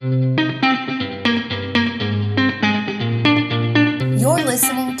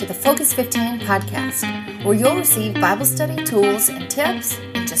Focus 15 podcast, where you'll receive Bible study tools and tips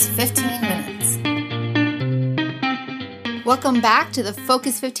in just 15 minutes. Welcome back to the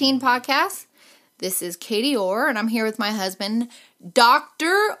Focus 15 podcast. This is Katie Orr, and I'm here with my husband,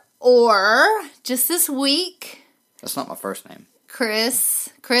 Dr. Orr. Just this week, That's not my first name. Chris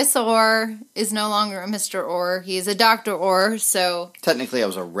Orr is no longer a Mr. Orr. He is a Dr. Orr, so... Technically, I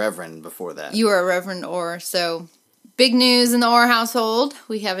was a reverend before that. You were a Reverend Orr, so... Big news in the Orr household.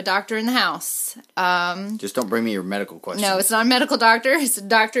 We have a doctor in the house. Just don't bring me your medical questions. No, it's not a medical doctor. It's a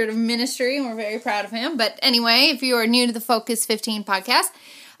doctorate of ministry, and we're very proud of him. But anyway, if you are new to the Focus 15 podcast,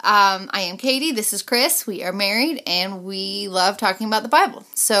 I am Katie. This is Chris. We are married, and we love talking about the Bible.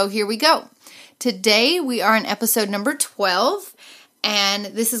 So here we go. Today, we are in episode number 12, and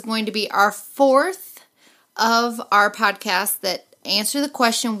this is going to be our fourth of our podcasts that answer the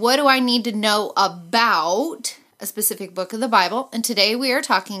question, what do I need to know about a specific book of the Bible? And today we are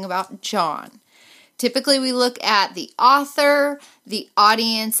talking about John. Typically we look at the author, the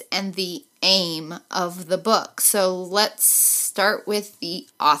audience, and the aim of the book. So let's start with the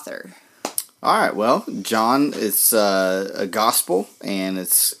author. All right, well, John is a gospel, and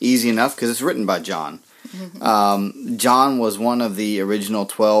it's easy enough because it's written by John. John was one of the original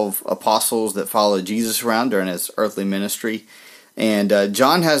 12 apostles that followed Jesus around during his earthly ministry. And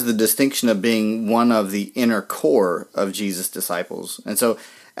John has the distinction of being one of the inner core of Jesus' disciples. And so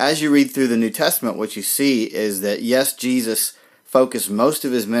as you read through the New Testament, what you see is that, yes, Jesus focused most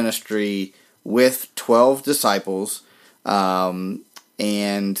of his ministry with 12 disciples. And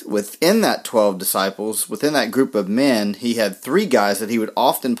within that 12 disciples, within that group of men, he had three guys that he would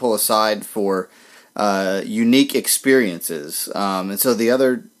often pull aside for unique experiences. And so the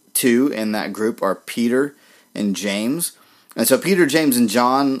other two in that group are Peter and James. And so Peter, James, and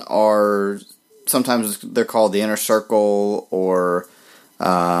John are, sometimes they're called the inner circle, or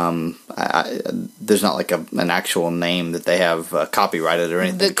there's not like an actual name that they have copyrighted or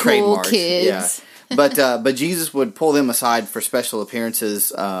anything. The cool kids. Yeah. But Jesus would pull them aside for special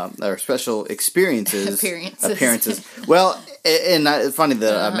appearances, or special experiences. Appearances. Well, and it's funny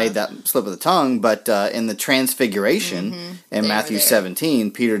that I made that slip of the tongue, but in the Transfiguration in Matthew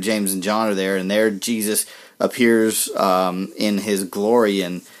 17, Peter, James, and John are there, and there Jesus appears in his glory,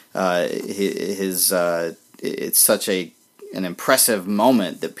 and it's such an impressive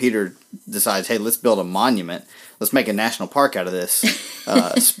moment that Peter decides, hey, let's build a monument. Let's make a national park out of this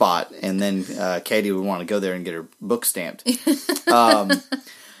spot. And then Katie would want to go there and get her book stamped.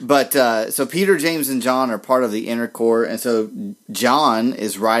 But so Peter, James, and John are part of the inner core. And so John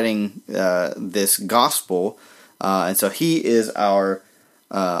is writing this gospel. And so he is our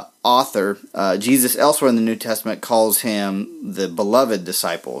author. Jesus elsewhere in the New Testament calls him the beloved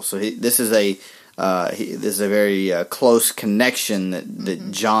disciple. So this is a very close connection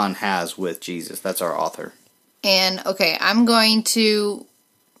that John has with Jesus. That's our author. And, okay, I'm going to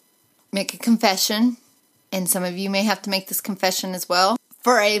make a confession, and some of you may have to make this confession as well.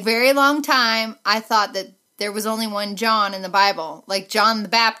 For a very long time, I thought that there was only one John in the Bible. Like John the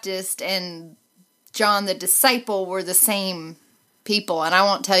Baptist and John the disciple were the same people. And I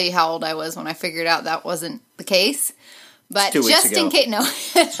won't tell you how old I was when I figured out that wasn't the case. But just in case, no,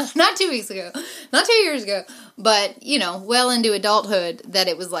 not 2 weeks ago, not 2 years ago, but, well into adulthood, that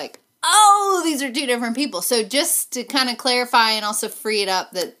it was like, oh, these are two different people. So just to kind of clarify and also free it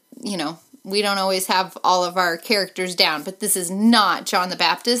up that, we don't always have all of our characters down. But this is not John the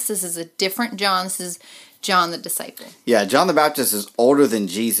Baptist. This is a different John. This is John the disciple. Yeah, John the Baptist is older than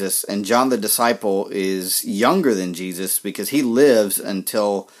Jesus, and John the disciple is younger than Jesus because he lives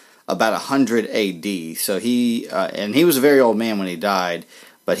until about 100 AD. So he was a very old man when he died,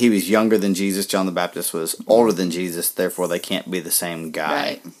 but he was younger than Jesus. John the Baptist was older than Jesus, therefore they can't be the same guy.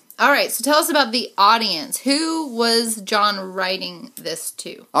 Right. All right, so tell us about the audience. Who was John writing this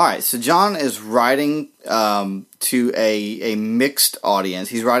to? All right, so John is writing to a mixed audience.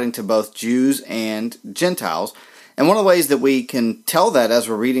 He's writing to both Jews and Gentiles. And one of the ways that we can tell that as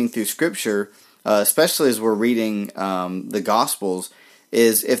we're reading through Scripture, especially as we're reading the Gospels,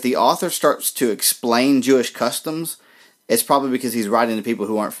 is if the author starts to explain Jewish customs, it's probably because he's writing to people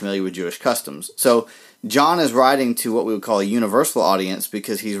who aren't familiar with Jewish customs. So John is writing to what we would call a universal audience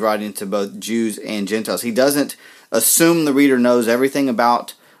because he's writing to both Jews and Gentiles. He doesn't assume the reader knows everything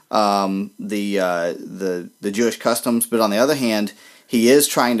about the Jewish customs, but on the other hand, he is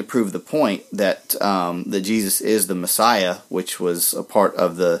trying to prove the point that that Jesus is the Messiah, which was a part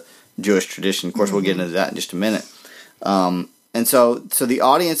of the Jewish tradition. Of course, we'll get into that in just a minute. And so the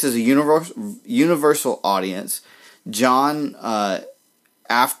audience is a universal audience. John,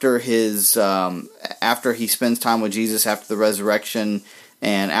 after he spends time with Jesus after the resurrection,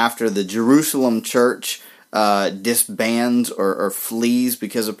 And after the Jerusalem church disbands or flees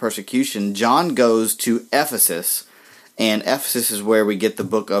because of persecution, John goes to Ephesus. And Ephesus is where we get the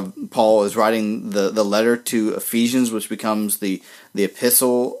book of Paul is writing the letter to Ephesians, which becomes the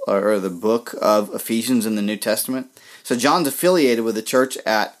epistle or the book of Ephesians in the New Testament. So John's affiliated with the church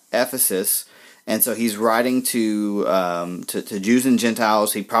at Ephesus, and so he's writing to Jews and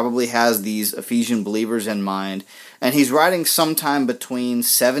Gentiles. He probably has these Ephesian believers in mind, and he's writing sometime between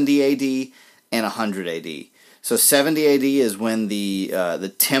 70 AD and 100 AD. So 70 AD is when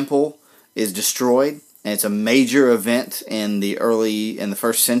the temple is destroyed. And it's a major event in the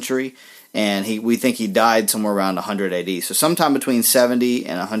first century, and we think he died somewhere around 100 AD. So sometime between 70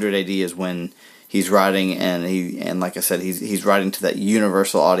 and 100 AD is when he's writing, and like I said, he's writing to that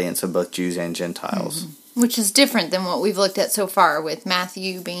universal audience of both Jews and Gentiles, which is different than what we've looked at so far, with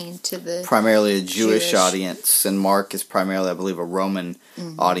Matthew being to the primarily a Jewish audience, and Mark is primarily, I believe, a Roman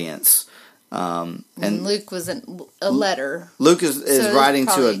audience. And Luke was a letter. Luke is writing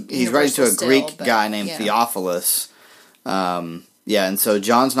to a Greek guy named Theophilus. And so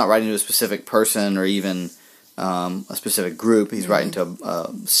John's not writing to a specific person or even a specific group. He's writing to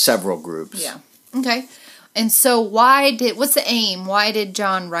several groups. Yeah. Okay. And so what's the aim? Why did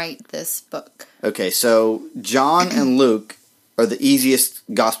John write this book? Okay, so John and Luke are the easiest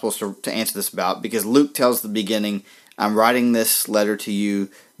gospels to answer this about, because Luke tells the beginning, I'm writing this letter to you,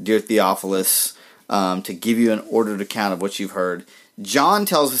 dear Theophilus, to give you an ordered account of what you've heard. John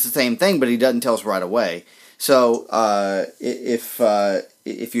tells us the same thing, but he doesn't tell us right away. So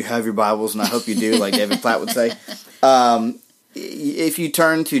if you have your Bibles, and I hope you do, like David Platt would say, if you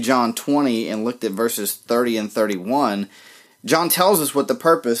turn to John 20 and looked at verses 30 and 31, John tells us what the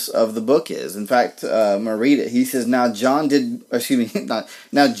purpose of the book is. In fact, I'm going to read it. He says, Now Jesus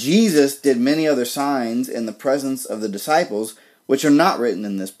did many other signs in the presence of the disciples, which are not written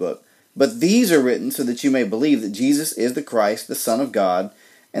in this book. But these are written so that you may believe that Jesus is the Christ, the Son of God,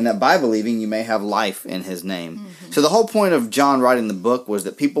 and that by believing you may have life in his name. Mm-hmm. So the whole point of John writing the book was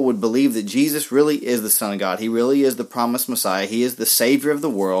that people would believe that Jesus really is the Son of God. He really is the promised Messiah. He is the Savior of the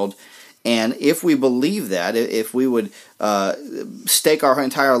world. And if we believe that, if we would stake our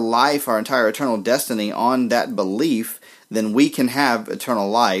entire life, our entire eternal destiny on that belief, then we can have eternal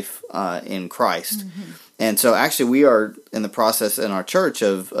life in Christ. Mm-hmm. And so actually we are in the process in our church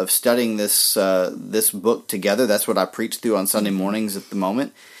of studying this book together. That's what I preach through on Sunday mornings at the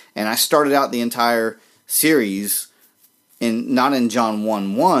moment. And I started out the entire series not in John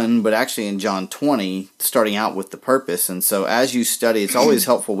 1:1, but actually in John 20, starting out with the purpose. And so as you study, it's always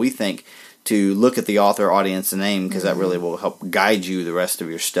helpful, we think, to look at the author, audience, and name, because that really will help guide you the rest of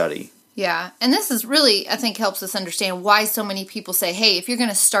your study. Yeah, and this is really, I think, helps us understand why so many people say, hey, if you're going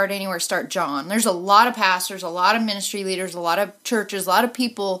to start anywhere, start John. There's a lot of pastors, a lot of ministry leaders, a lot of churches, a lot of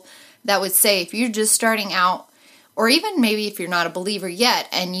people that would say if you're just starting out, or even maybe if you're not a believer yet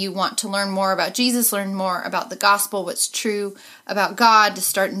and you want to learn more about Jesus, learn more about the gospel, what's true about God, to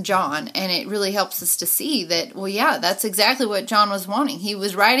start in John. And it really helps us to see that, well, yeah, that's exactly what John was wanting. He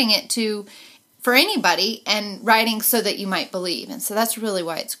was writing it for anybody and writing so that you might believe. And so that's really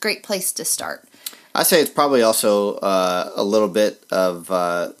why it's a great place to start. I say it's probably also a little bit of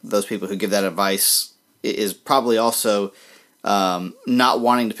those people who give that advice is probably also not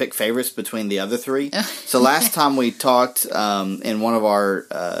wanting to pick favorites between the other three. So last time we talked in one of our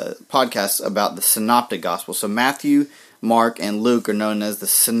podcasts about the Synoptic Gospels. So Matthew, Mark, and Luke are known as the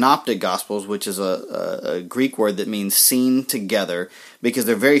Synoptic Gospels, which is a Greek word that means seen together, because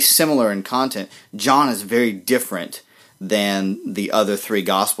they're very similar in content. John is very different than the other three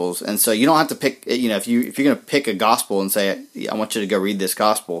Gospels. And so you don't have to pick, if you're going to pick a Gospel and say, I want you to go read this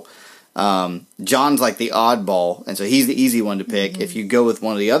Gospel, John's like the oddball, and so he's the easy one to pick. Mm-hmm. If you go with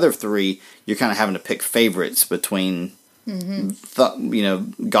one of the other three, you're kind of having to pick favorites between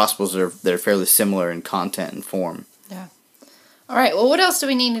Gospels that are fairly similar in content and form. Yeah. All right, well, what else do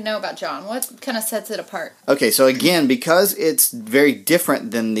we need to know about John? What kind of sets it apart? Okay, so again, because it's very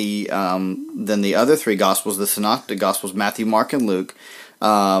different than the other three Gospels, the Synoptic Gospels, Matthew, Mark, and Luke,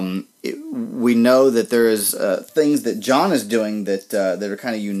 we know that there is things that John is doing that are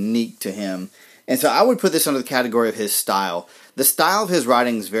kind of unique to him. And so I would put this under the category of his style. The style of his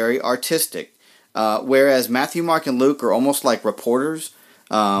writing is very artistic, whereas Matthew, Mark, and Luke are almost like reporters,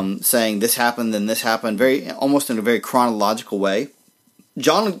 saying this happened, then this happened, almost in a very chronological way.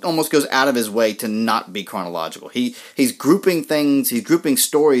 John almost goes out of his way to not be chronological. He's grouping things, he's grouping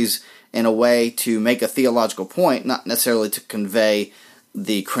stories in a way to make a theological point, not necessarily to convey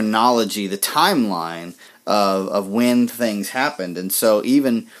the chronology, the timeline of when things happened. And so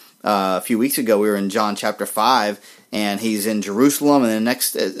even A few weeks ago, we were in John chapter 5, and he's in Jerusalem, and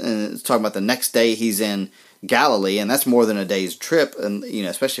it's talking about the next day he's in Galilee, and that's more than a day's trip, and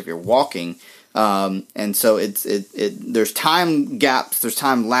especially if you're walking. And so there's time gaps, there's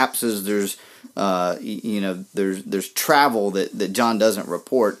time lapses, there's there's travel that John doesn't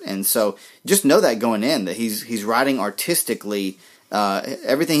report, and so just know that going in, that he's writing artistically.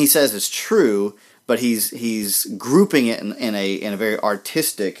 Everything he says is true, but he's grouping it in a very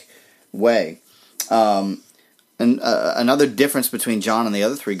artistic way. And another difference between John and the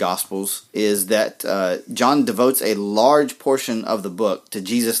other three Gospels is that John devotes a large portion of the book to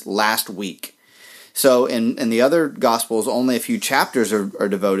Jesus' last week. So in the other Gospels, only a few chapters are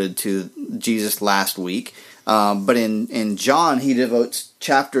devoted to Jesus' last week. But in John, he devotes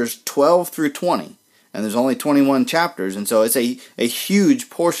chapters 12 through 20. And there's only 21 chapters. And so it's a huge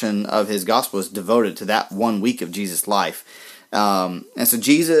portion of his Gospel is devoted to that 1 week of Jesus' life. And so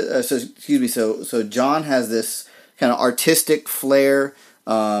so John has this kind of artistic flair.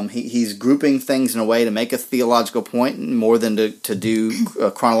 He's grouping things in a way to make a theological point more than to do a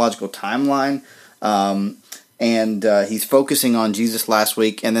chronological timeline. And he's focusing on Jesus last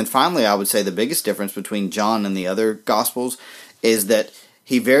week. And then finally, I would say the biggest difference between John and the other Gospels is that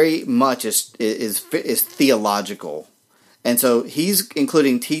he very much is theological. And so he's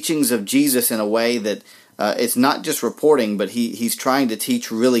including teachings of Jesus in a way that it's not just reporting, but he's trying to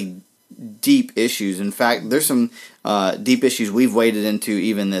teach really deep issues. In fact, there's some deep issues we've waded into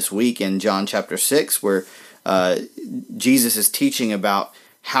even this week in John chapter 6, where Jesus is teaching about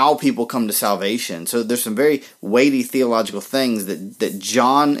how people come to salvation. So there's some very weighty theological things that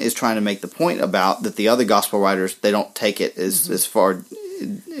John is trying to make the point about, that the other gospel writers, they don't take it as far,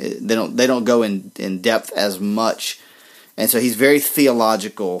 they don't go in depth as much. And so he's very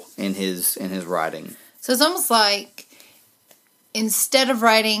theological in his writing. So it's almost like instead of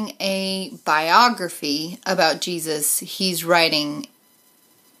writing a biography about Jesus, he's writing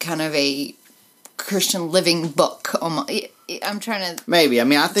kind of a Christian living book. I'm trying to maybe. I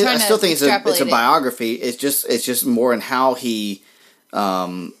mean, I still think it's a biography. It's just more in how he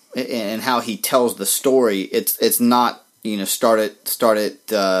and how he tells the story. It's not start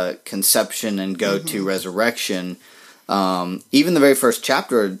at conception and go to resurrection. Even the very first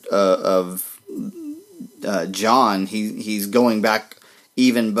chapter of John, he's going back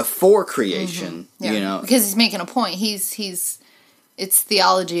even before creation. Because he's making a point. It's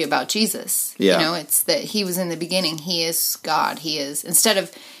theology about Jesus. Yeah. It's that he was in the beginning. He is God. He is, instead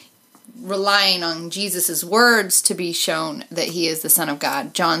of relying on Jesus' words to be shown that he is the Son of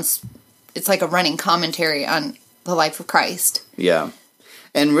God, it's like a running commentary on the life of Christ. Yeah.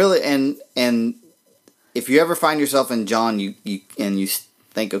 And really, and if you ever find yourself in John, you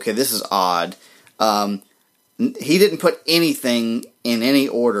think, okay, this is odd. He didn't put anything in any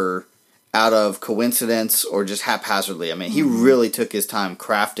order out of coincidence or just haphazardly. I mean, he really took his time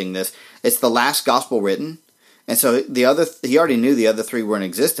crafting this. It's the last gospel written, and so he already knew the other three were in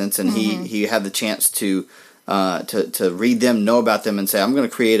existence, and he had the chance to read them, know about them, and say, I'm going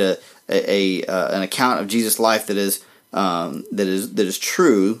to create an account of Jesus' life that is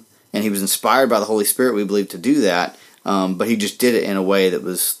true. And he was inspired by the Holy Spirit, we believe, to do that. But he just did it in a way that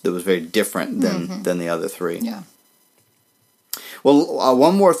was very different than the other three. Yeah. Well,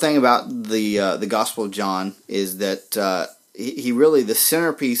 one more thing about the Gospel of John is that he really, the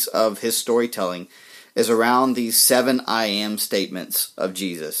centerpiece of his storytelling is around these 7 I am statements of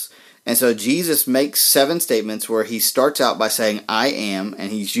Jesus. And so Jesus makes 7 statements where he starts out by saying I am,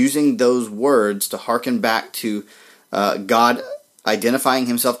 and he's using those words to hearken back to God identifying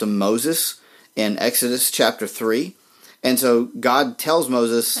himself to Moses in Exodus chapter 3. And so God tells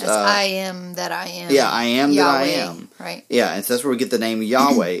Moses... I am that I am. Yeah, I am Yahweh, that I am. Right. Yeah, and so that's where we get the name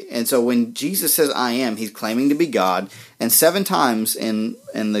Yahweh. And so when Jesus says I am, he's claiming to be God. And 7 times in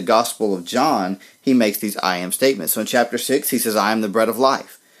the Gospel of John, he makes these I am statements. So in chapter 6, he says, I am the bread of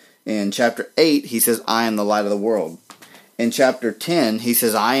life. In chapter 8, he says, I am the light of the world. In chapter 10, he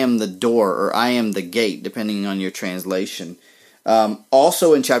says, I am the door, or I am the gate, depending on your translation.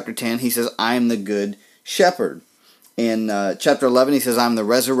 Also in chapter 10, he says, I am the good shepherd. In chapter 11, he says, I am the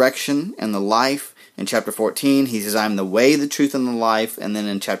resurrection and the life. In chapter 14, he says, I am the way, the truth, and the life. And then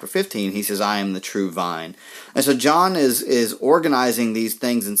in chapter 15, he says, I am the true vine. And so John is organizing these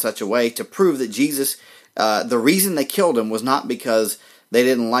things in such a way to prove that Jesus, the reason they killed him was not because they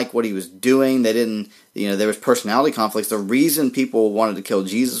didn't like what he was doing. They didn't, there was personality conflicts. The reason people wanted to kill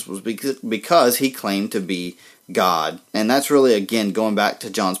Jesus was because he claimed to be God. And that's really, again, going back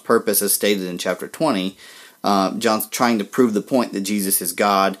to John's purpose as stated in chapter 20. John's trying to prove the point that Jesus is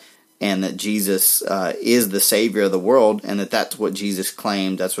God, and that Jesus is the Savior of the world, and that's what Jesus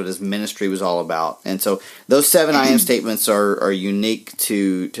claimed. That's what his ministry was all about. And so those 7 I am statements are unique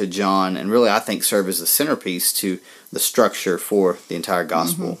to John, and really I think serve as the centerpiece to the structure for the entire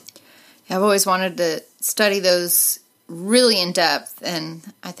gospel. Mm-hmm. I've always wanted to study those really in depth, and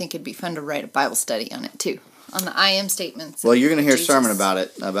I think it'd be fun to write a Bible study on it too, on the I am statements. Well, you're going to hear a sermon about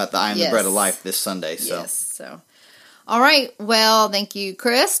it, about the I am the bread of life this Sunday. So. Yes, so. All right, well, thank you,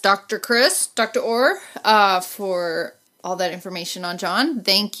 Dr. Orr, for all that information on John.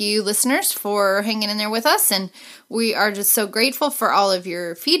 Thank you, listeners, for hanging in there with us, and we are just so grateful for all of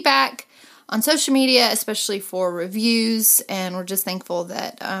your feedback on social media, especially for reviews, and we're just thankful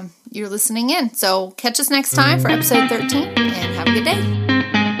that you're listening in. So catch us next time for episode 13, and have a good day.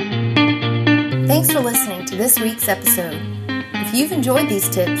 Thanks for listening to this week's episode. If you've enjoyed these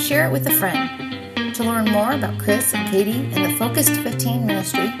tips, share it with a friend. To learn more about Chris and Katie and the Focused 15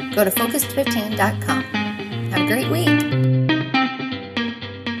 ministry, go to focused15.com. Have a great week.